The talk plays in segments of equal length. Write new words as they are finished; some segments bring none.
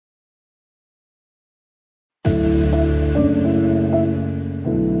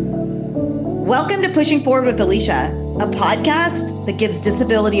Welcome to Pushing Forward with Alicia, a podcast that gives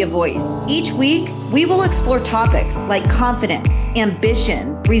disability a voice. Each week, we will explore topics like confidence,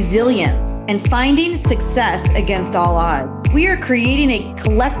 ambition, resilience, and finding success against all odds. We are creating a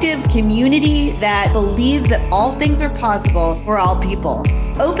collective community that believes that all things are possible for all people.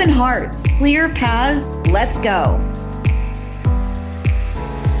 Open hearts, clear paths, let's go.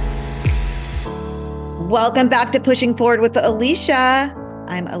 Welcome back to Pushing Forward with Alicia.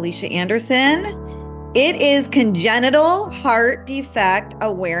 I'm Alicia Anderson. It is Congenital Heart Defect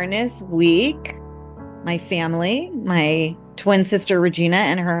Awareness Week. My family, my twin sister Regina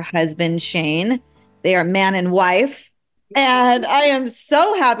and her husband Shane, they are man and wife. And I am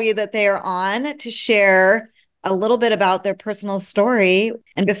so happy that they are on to share a little bit about their personal story.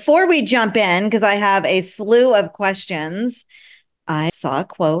 And before we jump in, because I have a slew of questions, I saw a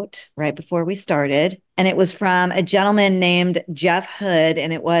quote right before we started, and it was from a gentleman named Jeff Hood,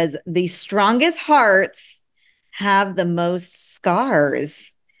 and it was, "The strongest hearts have the most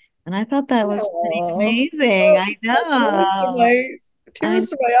scars." And I thought that was pretty amazing. I know. Tears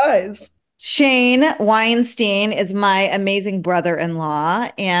to my eyes. Shane Weinstein is my amazing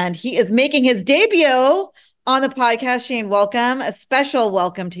brother-in-law, and he is making his debut on the podcast. Shane, welcome. A special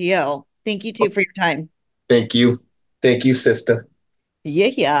welcome to you. Thank you, too, for your time. Thank you. Thank you, sister.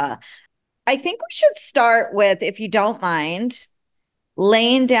 Yeah. I think we should start with, if you don't mind,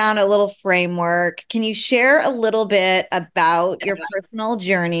 laying down a little framework. Can you share a little bit about your personal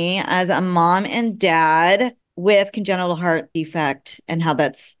journey as a mom and dad with congenital heart defect and how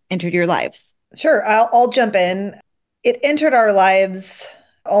that's entered your lives? Sure. I'll jump in. It entered our lives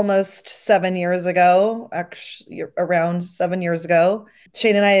almost 7 years ago, actually around 7 years ago.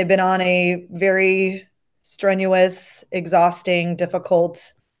 Shane and I had been on a very strenuous, exhausting,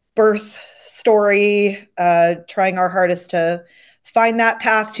 difficult birth story, trying our hardest to find that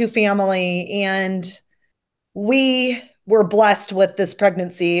path to family. And we were blessed with this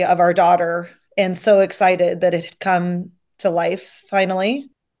pregnancy of our daughter and so excited that it had come to life finally.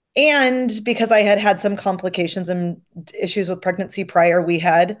 And because I had had some complications and issues with pregnancy prior,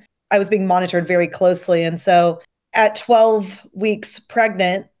 I was being monitored very closely. And so at 12 weeks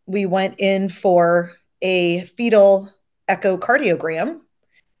pregnant, we went in for a fetal echocardiogram,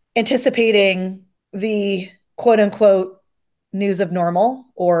 anticipating the quote unquote news of normal,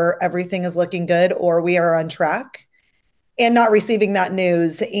 or everything is looking good, or we are on track, and not receiving that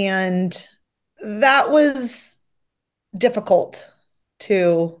news. And that was difficult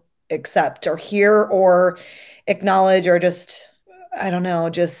to accept or hear or acknowledge, or just, I don't know,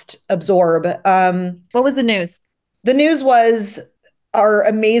 just absorb. What was the news? The news was our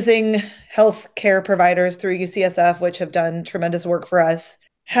amazing healthcare providers through UCSF, which have done tremendous work for us,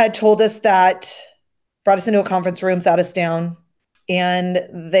 had told us that, brought us into a conference room, sat us down, and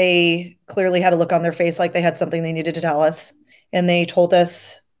they clearly had a look on their face like they had something they needed to tell us. And they told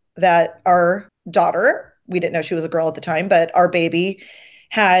us that our daughter, we didn't know she was a girl at the time, but our baby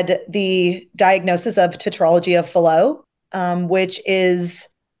had the diagnosis of tetralogy of Fallot, which is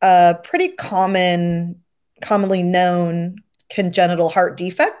a pretty commonly known congenital heart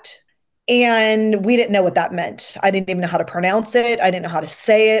defect. And we didn't know what that meant. I didn't even know how to pronounce it. I didn't know how to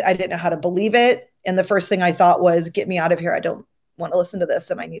say it. I didn't know how to believe it. And the first thing I thought was, get me out of here. I don't want to listen to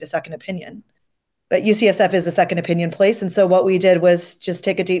this, and I need a second opinion. But UCSF is a second opinion place. And so what we did was just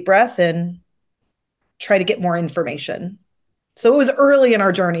take a deep breath and try to get more information. So it was early in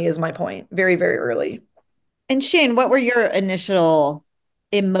our journey, is my point. Very, very early. And Shane, what were your initial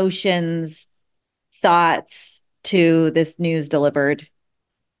emotions, thoughts to this news delivered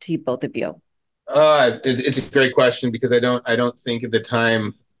to you, both of you? It's a great question, because I don't think at the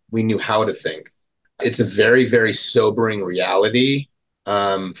time we knew how to think. It's a very, very sobering reality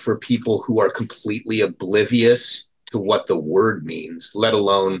for people who are completely oblivious to what the word means, let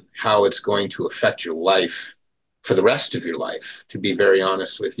alone how it's going to affect your life for the rest of your life, to be very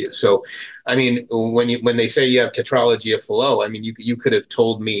honest with you. So, I mean, when they say you have tetralogy of Fallot, I mean, you could have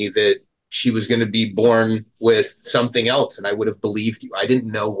told me that she was going to be born with something else, and I would have believed you. I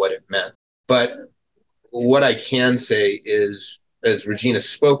didn't know what it meant. But what I can say is, as Regina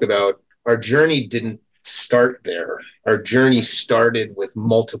spoke about, our journey didn't start there. Our journey started with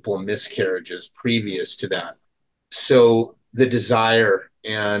multiple miscarriages previous to that. So the desire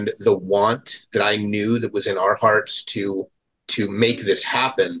and the want that I knew that was in our hearts to make this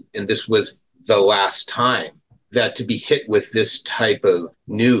happen, and this was the last time, that to be hit with this type of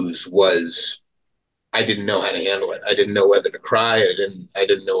news was, I didn't know how to handle it. I didn't know whether to cry. I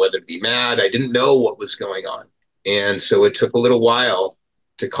didn't know whether to be mad. I didn't know what was going on. And so it took a little while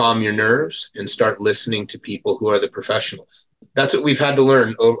to calm your nerves and start listening to people who are the professionals. That's what we've had to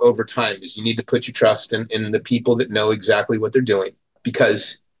learn over time, is you need to put your trust in the people that know exactly what they're doing,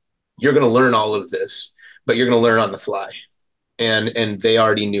 because you're going to learn all of this, but you're going to learn on the fly. And they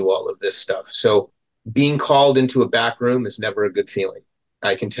already knew all of this stuff. So being called into a back room is never a good feeling.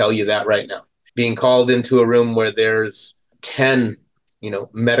 I can tell you that right now. Being called into a room where there's 10,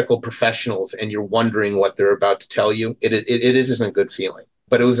 medical professionals and you're wondering what they're about to tell you, it isn't a good feeling.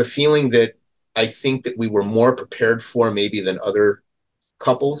 But it was a feeling that I think that we were more prepared for maybe than other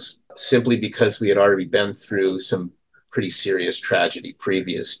couples, simply because we had already been through some pretty serious tragedy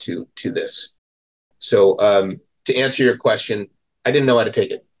previous to this. So to answer your question, I didn't know how to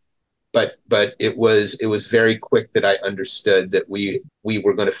take it, but it was very quick that I understood that we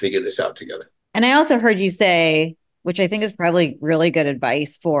were going to figure this out together. And I also heard you say, which I think is probably really good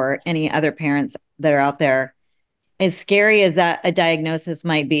advice for any other parents that are out there, as scary as that a diagnosis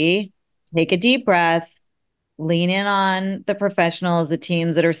might be, take a deep breath, lean in on the professionals, the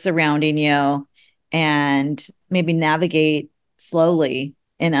teams that are surrounding you, and maybe navigate slowly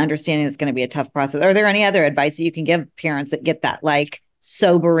in understanding it's going to be a tough process. Are there any other advice that you can give parents that get that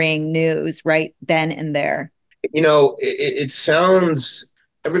sobering news right then and there? It sounds,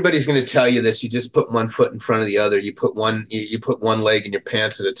 everybody's going to tell you this. You just put one foot in front of the other. You put one leg in your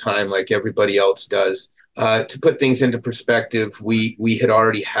pants at a time, like everybody else does. To put things into perspective, we had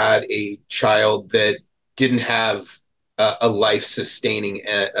already had a child that didn't have a life-sustaining,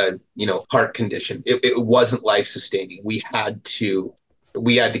 heart condition. It wasn't life-sustaining. We had to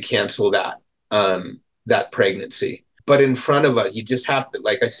cancel that pregnancy. But in front of us, you just have to,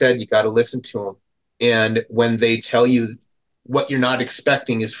 like I said, you got to listen to them. And when they tell you what you're not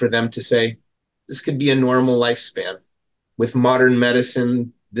expecting is for them to say, this could be a normal lifespan. With modern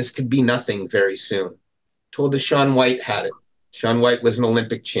medicine, this could be nothing very soon. Told us Shaun White had it. Shaun White was an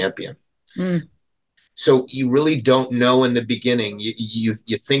Olympic champion. So you really don't know in the beginning. You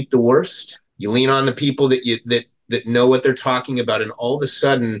think the worst. You lean on the people that know what they're talking about, and all of a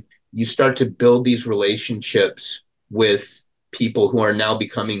sudden you start to build these relationships with people who are now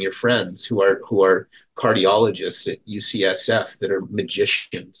becoming your friends, who are cardiologists at UCSF, that are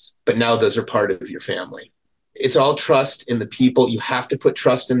magicians, but now those are part of your family. It's all trust in the people. You have to put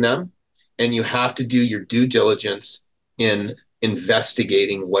trust in them, and you have to do your due diligence in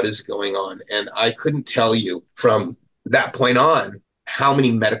investigating what is going on. And I couldn't tell you from that point on how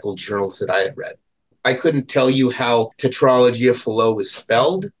many medical journals that I had read. I couldn't tell you how tetralogy of Fallot was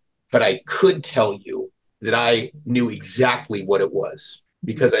spelled, but I could tell you that I knew exactly what it was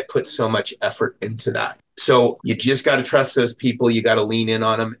because I put so much effort into that. So you just got to trust those people. You got to lean in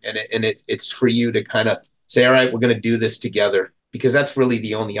on them. And it's for you to kind of say, all right, we're going to do this together, because that's really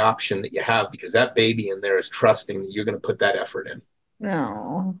the only option that you have, because that baby in there is trusting that you're going to put that effort in.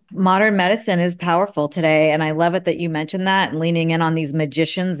 No, modern medicine is powerful today. And I love it that you mentioned that, and leaning in on these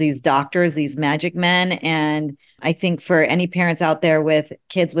magicians, these doctors, these magic men. And I think for any parents out there with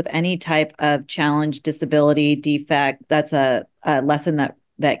kids with any type of challenge, disability, defect, that's a lesson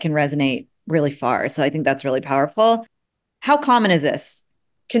that can resonate really far. So I think that's really powerful. How common is this?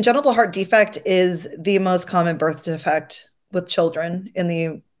 Congenital heart defect is the most common birth defect with children in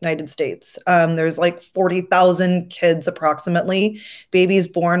the United States. There's 40,000 kids, approximately, babies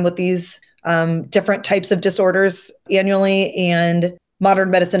born with these different types of disorders annually. And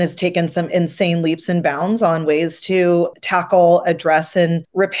modern medicine has taken some insane leaps and bounds on ways to tackle, address, and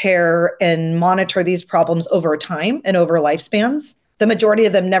repair and monitor these problems over time and over lifespans. The majority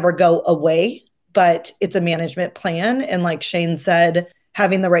of them never go away, but it's a management plan. And like Shane said,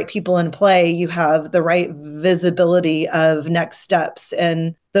 having the right people in play, you have the right visibility of next steps.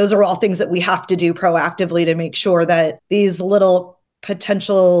 And those are all things that we have to do proactively to make sure that these little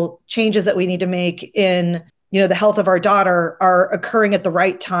potential changes that we need to make in, the health of our daughter are occurring at the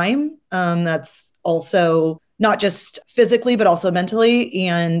right time. That's also not just physically, but also mentally,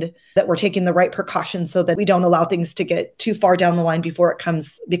 and that we're taking the right precautions so that we don't allow things to get too far down the line before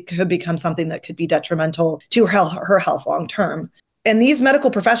it could become something that could be detrimental to her health long term. And these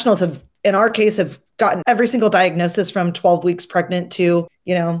medical professionals have gotten every single diagnosis from 12 weeks pregnant to,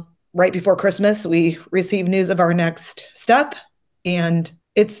 right before Christmas, we receive news of our next step. And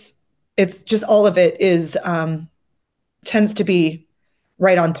it's just, all of it tends to be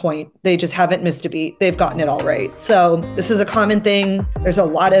right on point. They just haven't missed a beat. They've gotten it all right. So this is a common thing. There's a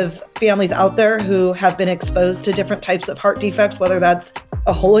lot of families out there who have been exposed to different types of heart defects, whether that's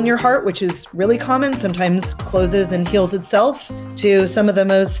a hole in your heart, which is really common, sometimes closes and heals itself, to some of the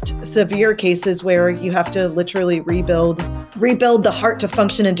most severe cases where you have to literally rebuild the heart to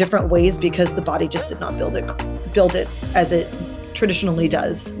function in different ways because the body just did not build it as it traditionally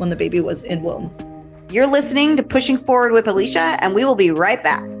does when the baby was in womb. You're listening to Pushing Forward with Alicia, and we will be right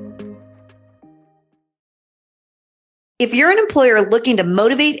back. If you're an employer looking to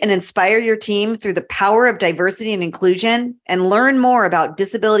motivate and inspire your team through the power of diversity and inclusion, and learn more about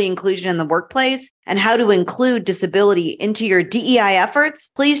disability inclusion in the workplace and how to include disability into your DEI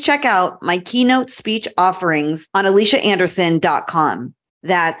efforts, please check out my keynote speech offerings on aliciaanderson.com.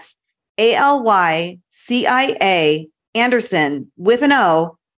 That's ALYCIA Anderson with an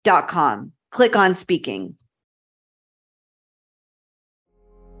O.com. Click on speaking.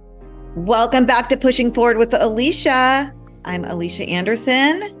 Welcome back to Pushing Forward with Alicia. I'm Alicia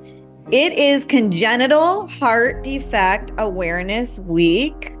Anderson. It is Congenital Heart Defect Awareness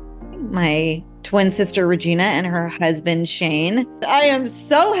Week. My twin sister Regina and her husband Shane. I am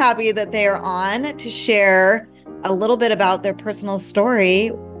so happy that they are on to share a little bit about their personal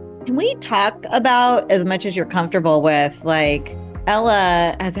story. Can we talk about, as much as you're comfortable with, like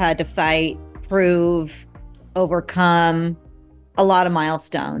Ella has had to fight, prove, overcome a lot of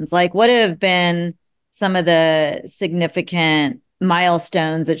milestones. Like, what have been some of the significant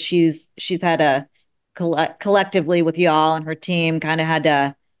milestones that she's had to collectively with y'all and her team kind of had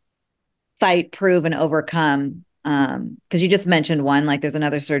to fight, prove, and overcome? Because you just mentioned one, like there's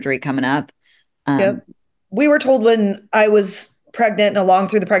another surgery coming up. Yep. We were told when I was pregnant and along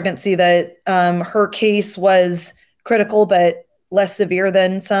through the pregnancy that her case was critical, but less severe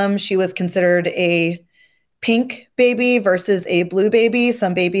than some. She was considered a pink baby versus a blue baby.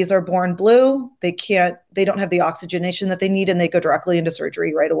 Some babies are born blue. They don't have the oxygenation that they need, and they go directly into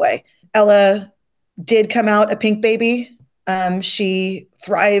surgery right away. Ella did come out a pink baby. She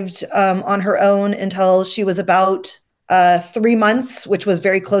thrived on her own until she was about 3 months, which was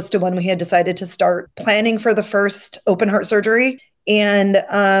very close to when we had decided to start planning for the first open heart surgery.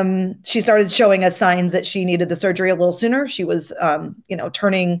 And she started showing us signs that she needed the surgery a little sooner. She was,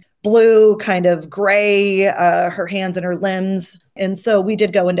 turning blue, kind of gray, her hands and her limbs. And so we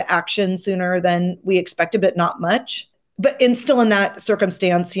did go into action sooner than we expected, but not much. But still in that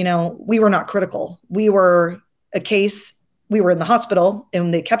circumstance, we were not critical. We were we were in the hospital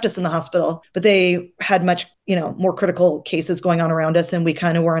and they kept us in the hospital, but they had much, more critical cases going on around us. And we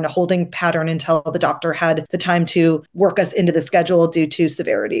kind of were in a holding pattern until the doctor had the time to work us into the schedule due to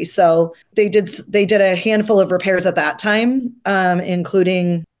severity. So they did a handful of repairs at that time,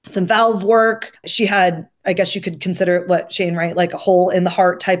 including some valve work. She had, I guess you could consider it what Shane, right? Like a hole in the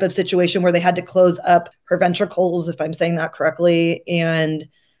heart type of situation where they had to close up her ventricles, if I'm saying that correctly. And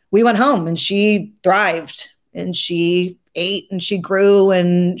we went home and she thrived and she ate and she grew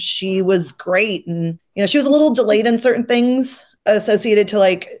and she was great. And, she was a little delayed in certain things associated to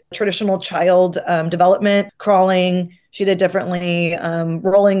like traditional child development, crawling. She did differently,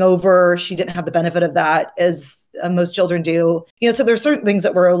 rolling over. She didn't have the benefit of that as most children do. So there's certain things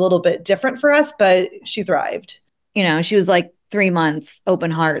that were a little bit different for us, but she thrived. She was like 3 months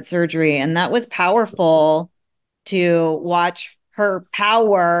open heart surgery. And that was powerful to watch her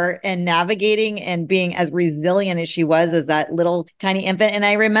power and navigating and being as resilient as she was as that little tiny infant. And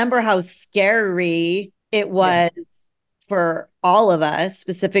I remember how scary it was for all of us,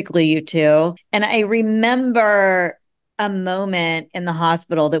 specifically you two. And I remember a moment in the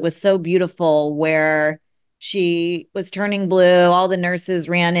hospital that was so beautiful where she was turning blue. All the nurses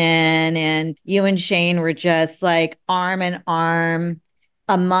ran in and you and Shane were just like arm in arm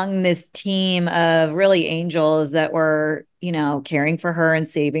among this team of really angels that were, caring for her and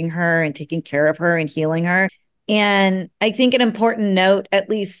saving her and taking care of her and healing her. And I think an important note, at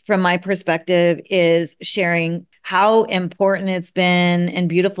least from my perspective, is sharing how important it's been and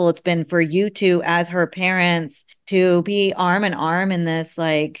beautiful it's been for you two as her parents to be arm in arm in this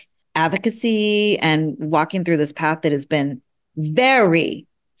like advocacy and walking through this path that has been very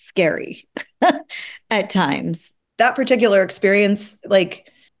scary at times. That particular experience,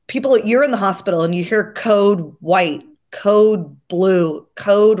 like you're in the hospital and you hear code white, code blue,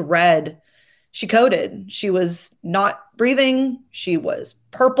 code red. She coded. She was not breathing. She was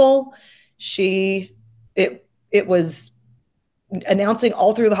purple. It was announcing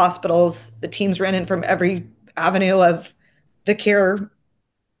all through the hospitals. The teams ran in from every avenue of the care.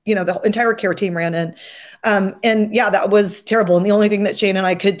 The entire care team ran in. And yeah, that was terrible. And the only thing that Shane and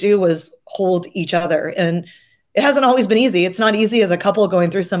I could do was hold each other. And it hasn't always been easy. It's not easy as a couple going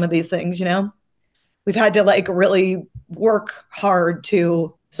through some of these things, We've had to like really work hard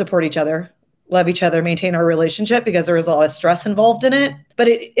to support each other, love each other, maintain our relationship because there was a lot of stress involved in it. But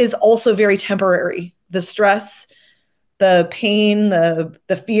it is also very temporary. The stress, the pain,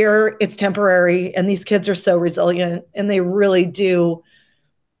 the fear, it's temporary. And these kids are so resilient and they really do.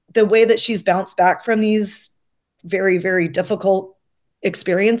 The way that she's bounced back from these very, very difficult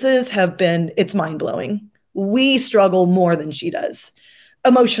experiences have been, it's mind blowing. We struggle more than she does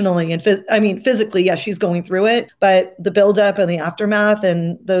emotionally and physically. Yes, she's going through it, but the buildup and the aftermath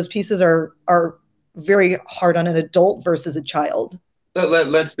and those pieces are very hard on an adult versus a child.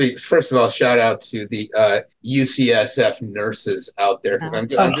 Let's be, first of all, shout out to the UCSF nurses out there, because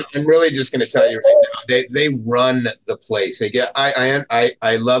I'm really just going to tell you right now, they run the place. They get,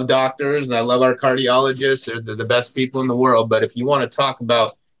 I love doctors and I love our cardiologists. They're the best people in the world. But if you want to talk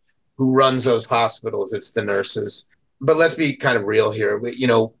about who runs those hospitals, it's the nurses. But let's be kind of real here.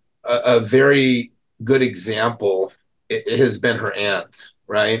 A very good example has been her aunt,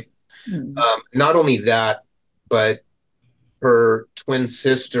 right? Mm-hmm. Not only that, but her twin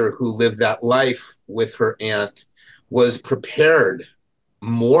sister, who lived that life with her aunt, was prepared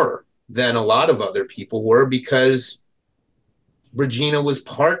more than a lot of other people were, because Regina was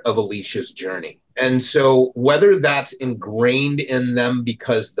part of Alicia's journey. And so whether that's ingrained in them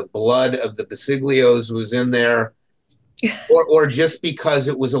because the blood of the Basiglios was in there, or just because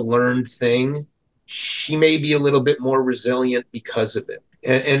it was a learned thing, she may be a little bit more resilient because of it.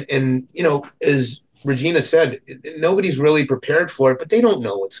 And as Regina said, nobody's really prepared for it, but they don't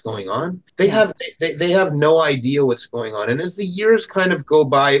know what's going on. They have no idea what's going on. And as the years kind of go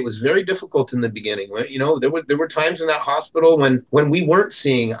by, it was very difficult in the beginning. There were times in that hospital when we weren't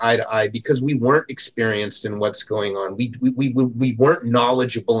seeing eye to eye because we weren't experienced in what's going on. We weren't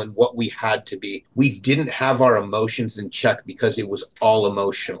knowledgeable in what we had to be. We didn't have our emotions in check because it was all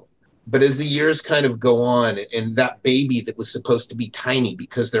emotional. But as the years kind of go on, and that baby that was supposed to be tiny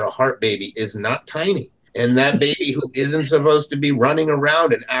because they're a heart baby is not tiny, and that baby who isn't supposed to be running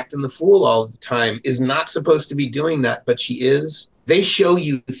around and acting the fool all the time is not supposed to be doing that, but she is. They show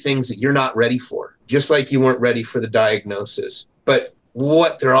you things that you're not ready for, just like you weren't ready for the diagnosis. But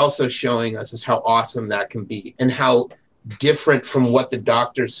what they're also showing us is how awesome that can be, and how different from what the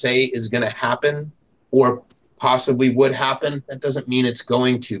doctors say is going to happen or possibly would happen. That doesn't mean it's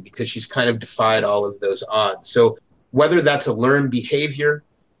going to, because she's kind of defied all of those odds. So whether that's a learned behavior,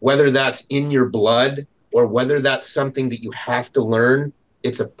 whether that's in your blood, or whether that's something that you have to learn,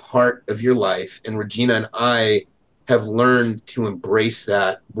 it's a part of your life. And Regina and I have learned to embrace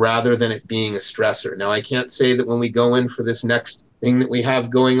that rather than it being a stressor. Now, I can't say that when we go in for this next thing that we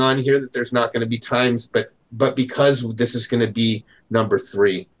have going on here, that there's not going to be times, but because this is going to be number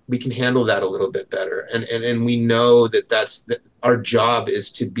 3, we can handle that a little bit better. And we know that our job is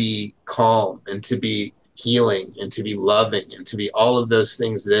to be calm and to be healing and to be loving and to be all of those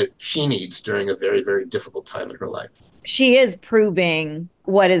things that she needs during a very, very difficult time in her life. She is proving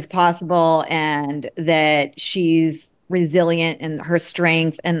what is possible, and that she's resilient in her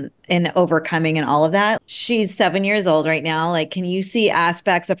strength and in overcoming and all of that. She's 7 years old right now. Like, can you see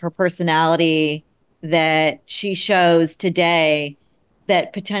aspects of her personality that she shows today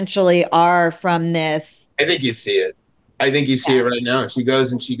that potentially are from this? I think you see it. I think you see it right now. She'll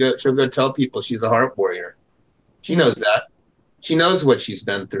go tell people she's a heart warrior. She knows that. She knows what she's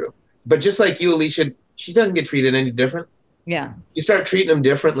been through. But just like you, Alicia, she doesn't get treated any different. Yeah. You start treating them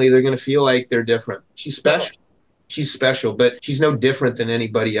differently, they're going to feel like they're different. She's special. She's special, but she's no different than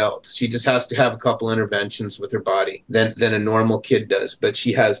anybody else. She just has to have a couple interventions with her body than a normal kid does. But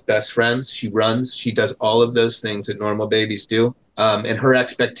she has best friends. She runs. She does all of those things that normal babies do. And her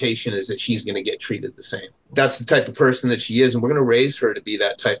expectation is that she's going to get treated the same. That's the type of person that she is. And we're going to raise her to be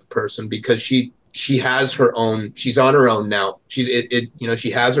that type of person, because she has her own, she's on her own now. She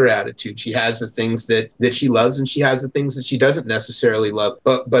has her attitude. She has the things that she loves, and she has the things that she doesn't necessarily love.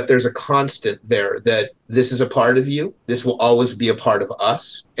 But there's a constant there that this is a part of you. This will always be a part of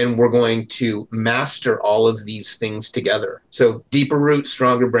us. And we're going to master all of these things together. So deeper roots,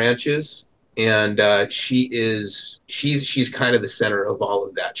 stronger branches. And she's kind of the center of all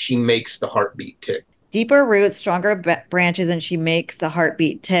of that. She makes the heartbeat tick. Deeper roots, stronger branches, and she makes the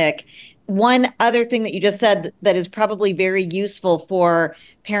heartbeat tick. One other thing that you just said that is probably very useful for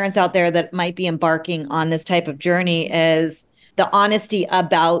parents out there that might be embarking on this type of journey is the honesty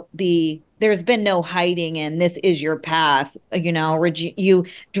about there's been no hiding in this is your path. You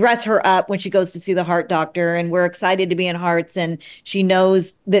dress her up when she goes to see the heart doctor, and we're excited to be in Hearts. And she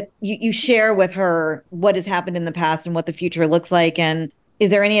knows that you share with her what has happened in the past and what the future looks like. And is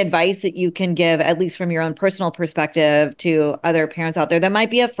there any advice that you can give, at least from your own personal perspective, to other parents out there that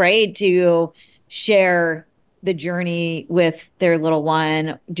might be afraid to share the journey with their little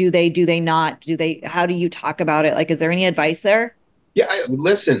one? Do they not? How do you talk about it? Like, is there any advice there? Yeah,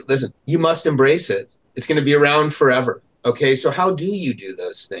 listen, you must embrace it. It's going to be around forever. Okay, so how do you do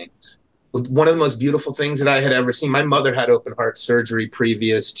those things? One of the most beautiful things that I had ever seen, my mother had open heart surgery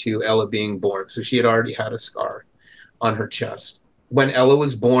previous to Ella being born. So she had already had a scar on her chest. when Ella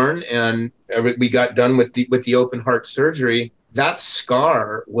was born and we got done with the open heart surgery, that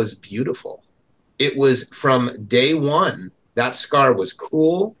scar was beautiful. It was from day one. That scar was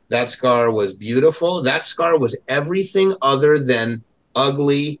cool. That scar was beautiful. That scar was everything other than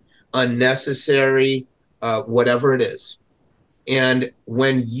ugly, unnecessary, whatever it is. And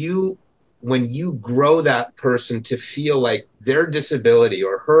when you grow that person to feel like their disability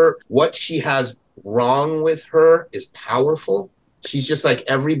or what she has wrong with her is powerful, she's just like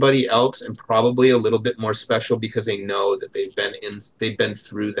everybody else and probably a little bit more special because they know that they've been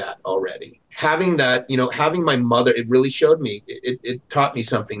through that already. Having that, having my mother, it really showed me, it taught me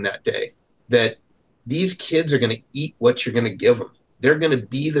something that day, that these kids are going to eat what you're going to give them. They're going to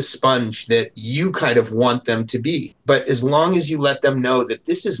be the sponge that you kind of want them to be. But as long as you let them know that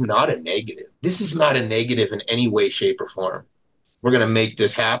this is not a negative in any way, shape, or form. We're going to make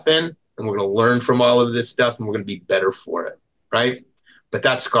this happen, and we're going to learn from all of this stuff, and we're going to be better for it, right? But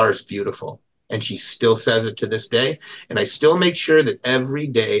that scar is beautiful. And she still says it to this day. And I still make sure that every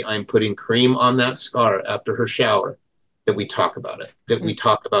day I'm putting cream on that scar after her shower, that we talk about it, that we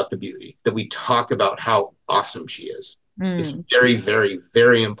talk about the beauty, that we talk about how awesome she is. It's very, very,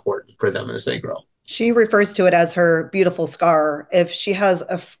 very important for them as they grow. She refers to it as her beautiful scar. If she has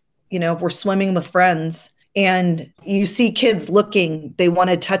if we're swimming with friends and you see kids looking, they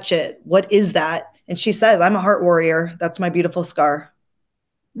want to touch it. What is that? And she says, I'm a heart warrior. That's my beautiful scar.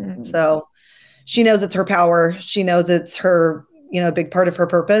 So she knows it's her power. She knows it's her, a big part of her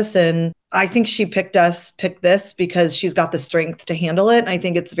purpose. And I think she picked this because she's got the strength to handle it. And I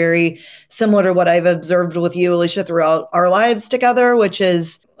think it's very similar to what I've observed with you, Alicia, throughout our lives together, which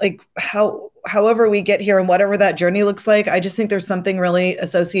is like however we get here and whatever that journey looks like. I just think there's something really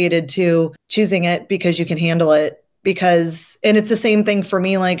associated to choosing it because you can handle it. And it's the same thing for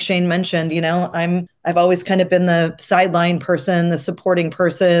me, like Shane mentioned, I've always kind of been the sideline person, the supporting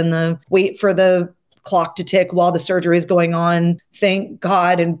person, the wait for the clock to tick while the surgery is going on. Thank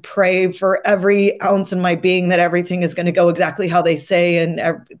God and pray for every ounce in my being that everything is going to go exactly how they say. And,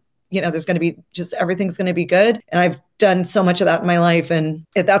 there's going to be everything's going to be good. And I've done so much of that in my life. And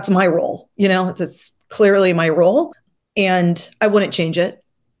that's my role, that's clearly my role. And I wouldn't change it.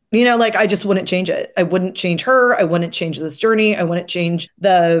 I just wouldn't change it. I wouldn't change her. I wouldn't change this journey. I wouldn't change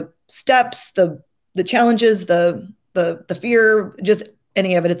the steps, the challenges, the fear, just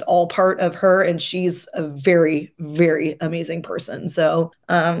any of it. It's all part of her. And she's a very, very amazing person. So,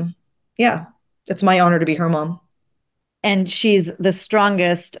 it's my honor to be her mom. And she's the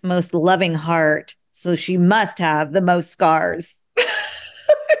strongest, most loving heart. So she must have the most scars.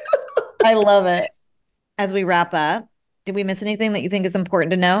 I love it. As we wrap up, did we miss anything that you think is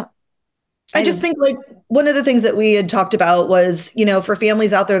important to note? I just think one of the things that we had talked about was, for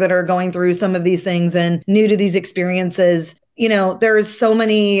families out there that are going through some of these things and new to these experiences, there's so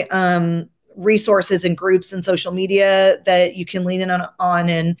many resources and groups and social media that you can lean in on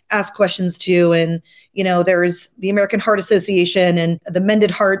and ask questions to. And, there's the American Heart Association and the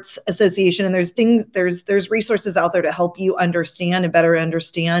Mended Hearts Association. And there's resources out there to help you understand and better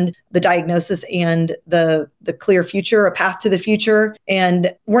understand the diagnosis and the clear future, a path to the future.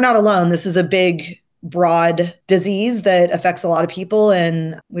 And we're not alone. This is a big, broad disease that affects a lot of people.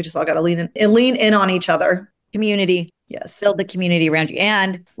 And we just all got to lean in on each other. Community. Yes. Build the community around you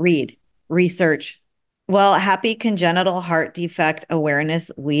and research. Well, happy Congenital Heart Defect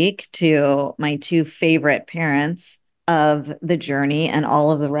Awareness Week to my two favorite parents of the journey and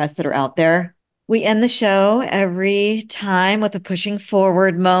all of the rest that are out there. We end the show every time with a pushing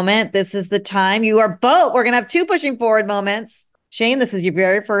forward moment. This is the time we're going to have two pushing forward moments. Shane, this is your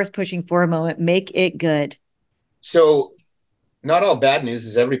very first pushing forward moment. Make it good. So not all bad news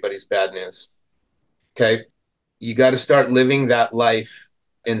is everybody's bad news. Okay. You got to start living that life.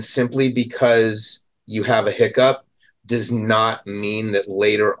 And simply because you have a hiccup does not mean that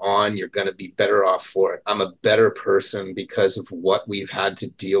later on you're going to be better off for it. I'm a better person because of what we've had to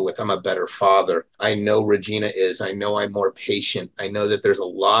deal with. I'm a better father. I know Regina is. I know I'm more patient. I know that there's a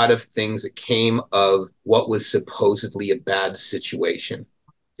lot of things that came of what was supposedly a bad situation.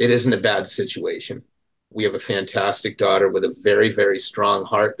 It isn't a bad situation. We have a fantastic daughter with a very, very strong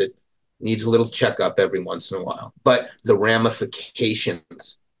heart that needs a little checkup every once in a while. But the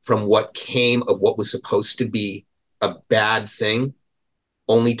ramifications from what came of what was supposed to be a bad thing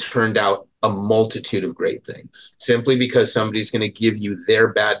only turned out a multitude of great things. Simply because somebody's going to give you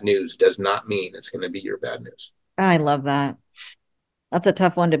their bad news does not mean it's going to be your bad news. I love that. That's a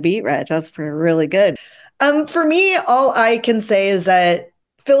tough one to beat, Reg. That's really good. For me, all I can say is that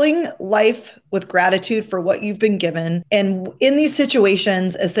filling life with gratitude for what you've been given, and in these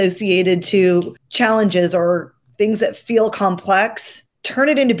situations associated to challenges or things that feel complex, turn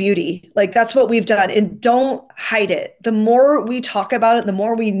it into beauty. Like that's what we've done, and don't hide it. The more we talk about it, the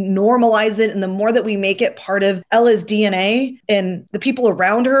more we normalize it, and the more that we make it part of Ella's DNA and the people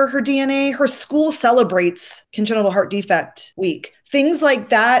around her, her DNA. Her school celebrates Congenital Heart Defect Week. Things like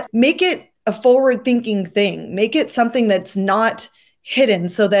that, make it a forward thinking thing. Make it something that's not hidden,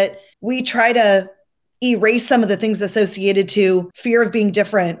 so that we try to erase some of the things associated to fear of being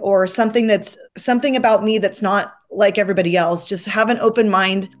different, or something about me that's not like everybody else. Just have an open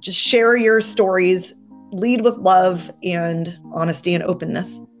mind, just share your stories, lead with love and honesty and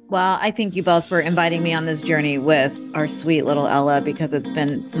openness. Well, I thank you both for inviting me on this journey with our sweet little Ella, because it's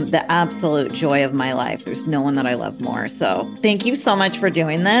been the absolute joy of my life. There's no one that I love more. So thank you so much for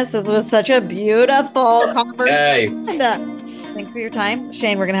doing this. This was such a beautiful conversation. Hey. Thanks for your time.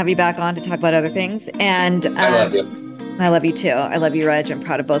 Shane, we're going to have you back on to talk about other things. And I love you. I love you too. I love you, Reg. I'm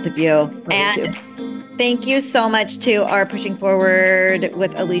proud of both of you. And thank you so much to our Pushing Forward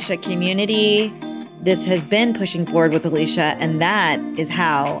with Alicia community. This has been Pushing Forward with Alicia, and that is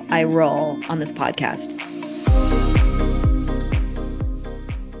how I roll on this podcast.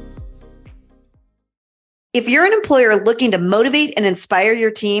 If you're an employer looking to motivate and inspire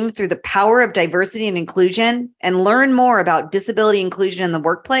your team through the power of diversity and inclusion, and learn more about disability inclusion in the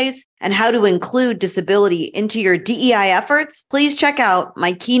workplace and how to include disability into your DEI efforts, please check out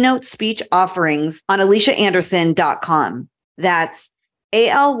my keynote speech offerings on aliciaanderson.com. That's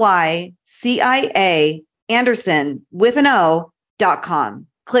ALYCIA Anderson with an O.com.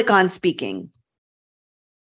 Click on speaking.